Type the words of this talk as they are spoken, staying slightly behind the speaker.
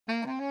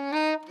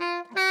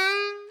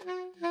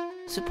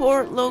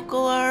Support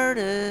local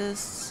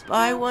artists.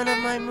 Buy one of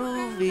my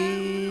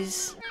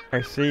movies.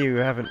 I see you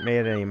haven't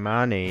made any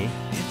money.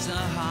 It's a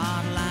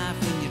hard life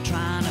when you're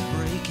trying to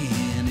break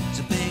in. It's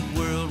a big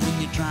world when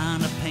you're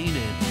trying to paint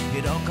it.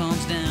 It all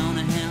comes down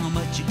to how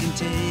much you can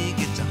take.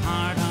 It's a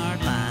hard,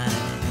 hard life.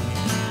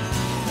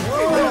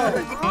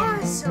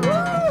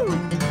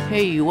 Awesome!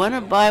 Hey, you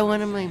wanna buy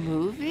one of my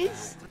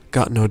movies?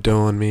 Got no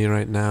dough on me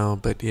right now,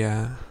 but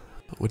yeah,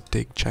 would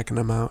dig checking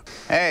them out.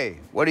 Hey,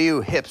 what are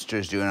you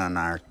hipsters doing on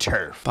our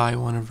turf? Buy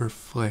one of her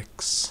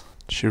flicks.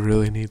 She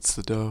really needs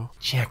the dough.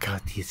 Check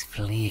out this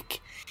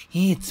flick.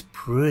 It's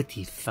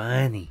pretty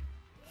funny.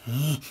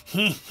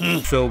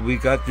 So we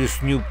got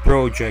this new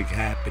project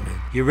happening.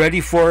 You ready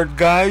for it,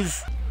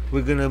 guys?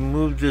 We're gonna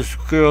move this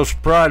girl's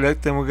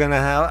product and we're gonna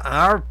have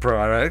our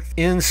product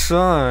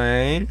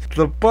inside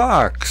the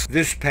box.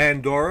 This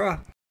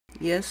Pandora,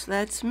 Yes,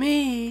 that's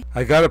me.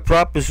 I got a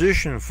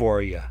proposition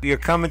for you. You're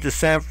coming to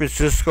San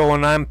Francisco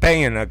and I'm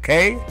paying,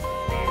 okay?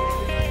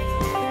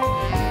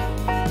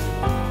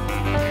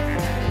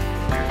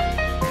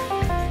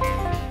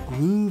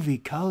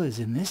 Groovy colors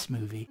in this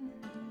movie.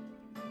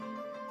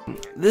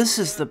 This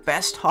is the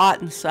best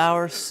hot and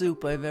sour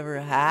soup I've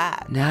ever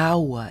had. Now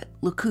what?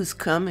 Look who's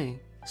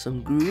coming.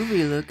 Some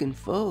groovy looking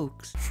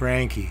folks.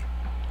 Frankie,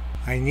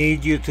 I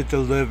need you to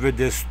deliver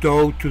this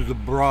dough to the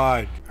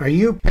bride. Are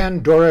you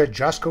Pandora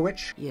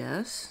Joskowitz?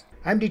 Yes?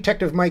 I'm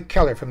Detective Mike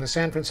Keller from the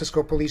San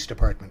Francisco Police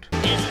Department.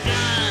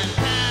 It's